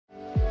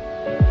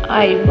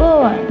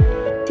අයිබෝවන්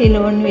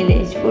Ceylon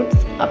village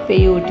foods අපේ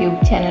YouTube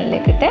channel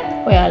එකට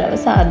ඔයාලව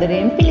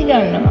සාදරයෙන්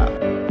පිළිගන්නවා.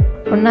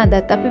 ඔන්න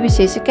අදත් අපි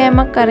විශේෂ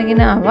කෑමක්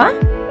අරගෙන ආවා.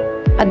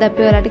 අද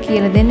අපි ඔයාලට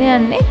කියලා දෙන්න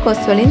යන්නේ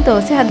කොස් වලින්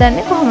තෝසෙ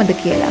හදන්නේ කොහොමද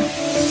කියලා.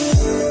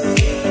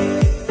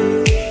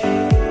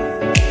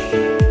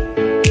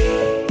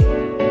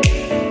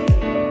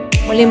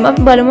 මුලින්ම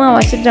අපි බලමු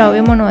අවශ්‍ය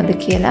ද්‍රව්‍ය මොනවද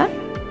කියලා.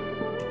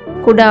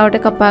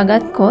 කුඩාවට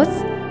කපාගත් කොස්,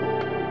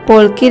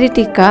 පොල් කිරි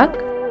ටිකක්,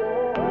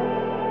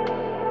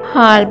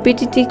 හාල්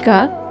පිටි ටිකක්,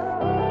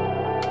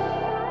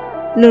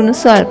 ලුණු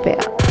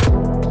ස්වල්පයක්.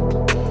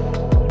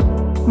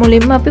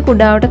 මුලින්ම අපි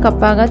කුඩාවට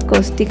කපාගත්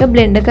කොස් ටික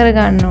බ්ලෙන්ඩ්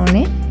කරගන්න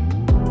ඕනේ.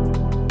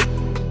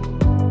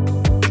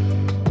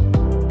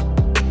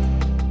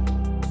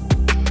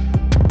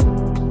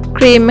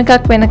 ක්‍රීම්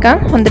එකක්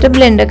වෙනකන් හොඳට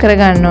බ්ලෙන්ඩ්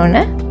කරගන්න ඕන.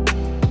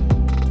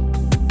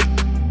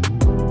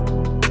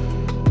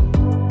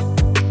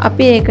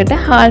 අපි ඒකට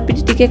හාල්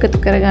පිටි ටික එකතු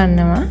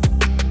කරගන්නවා.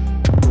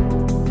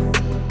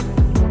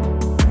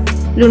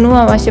 ලුණු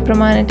අවශ්‍ය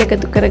ප්‍රමාණයට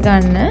එකතු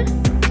කරගන්න.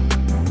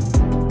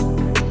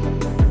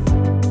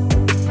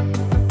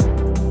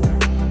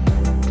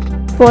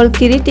 පොල්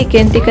කිරි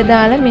ටිකෙන් ටික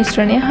දාලා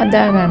මිශ්‍රණය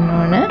හදා ගන්න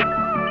ඕන.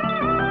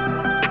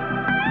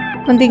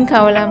 හොඳින්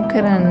කවලම්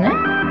කරන්න.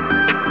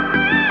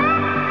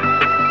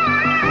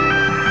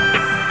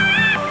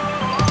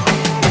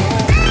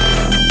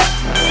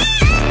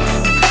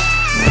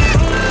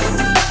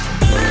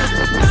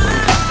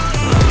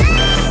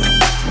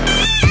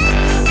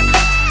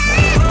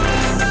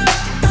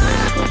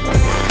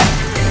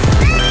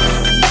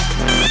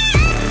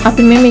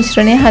 අපි මේ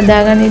මිශ්‍රණය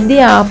හදාගනිද්දී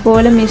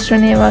ආපෝල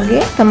මිශ්‍රණය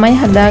වගේ තමයි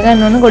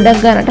හදාගන්න ඕන.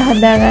 ගොඩක් ගන්නට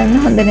හදාගන්න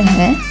හොඳ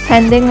නැහැ.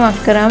 හැන්දෙන්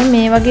වක් කරාම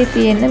මේ වගේ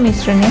තියෙන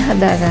මිශ්‍රණය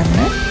හදාගන්න.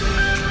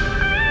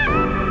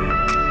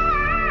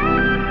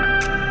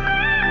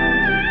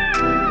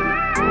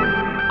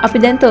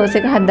 අපි දැන් තෝස්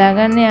එක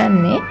හදාගන්න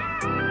යන්නේ.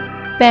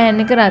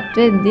 පෑන් එක රත්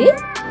වෙද්දී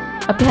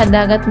අපි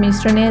හදාගත්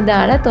මිශ්‍රණය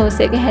දාලා තෝස්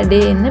එක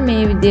හැඩේ එන්න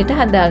මේ විදිහට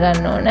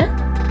හදාගන්න ඕන.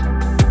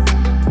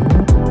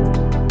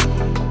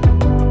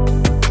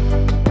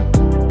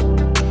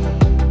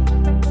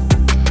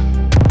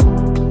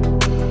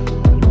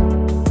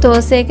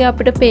 තෝස් එකේ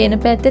අපිට පේන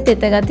පැත්තේ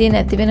තෙත ගතිය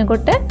නැති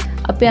වෙනකොට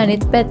අපි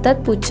අනිත්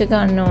පැත්තත් පුච්ච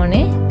ගන්න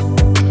ඕනේ.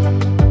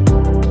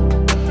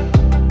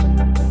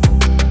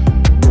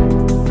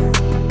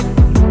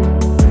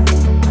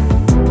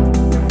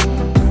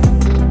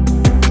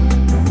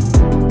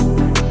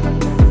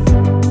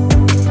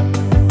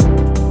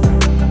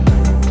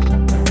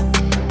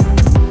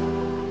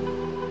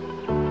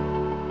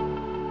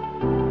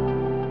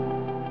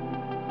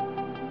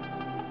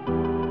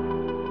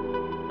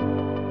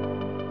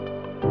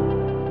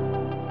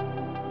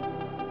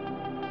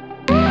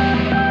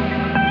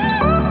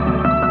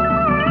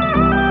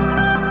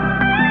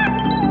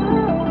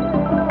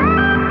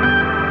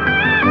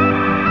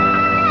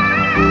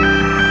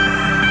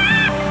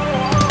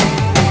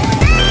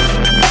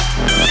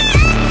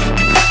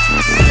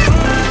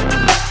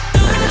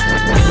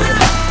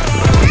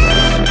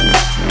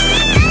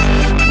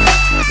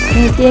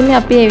 මේ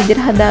අපි මේ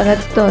විදිහට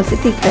හදාගත්ත තෝසෙ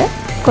ටික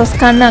කොස්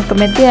කන්න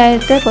අකමැති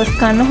අයට කොස්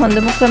කන්න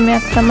හොඳම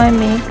ක්‍රමයක් තමයි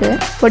මේක.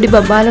 පොඩි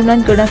බබාලා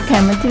උනත් ගොඩක්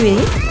කැමති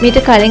වෙයි. මීට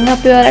කලින්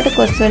අපි ඔයාලට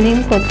කොස් වලින්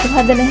කොත්තු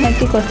හදන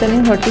හැටි, කොස්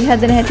වලින් රොටි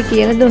හදන හැටි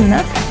කියලා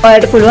දුන්නා.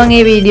 ඔයාලට පුළුවන්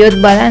මේ වීඩියෝත්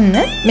බලන්න.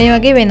 මේ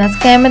වගේ වෙනස්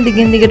කෑම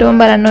දිගින්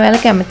දිගටම බලන්න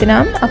ඔයාලා කැමති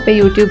නම් අපේ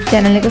YouTube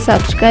channel එක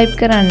subscribe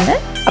කරන්න.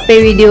 අපේ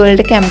වීඩියෝ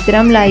වලට කැමති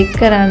නම් like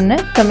කරන්න,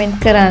 comment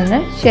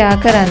කරන්න, share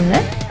කරන්න.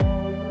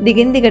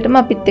 දිගින්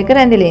දිගටම අපිත් එක්ක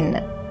රැඳිලා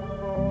ඉන්න.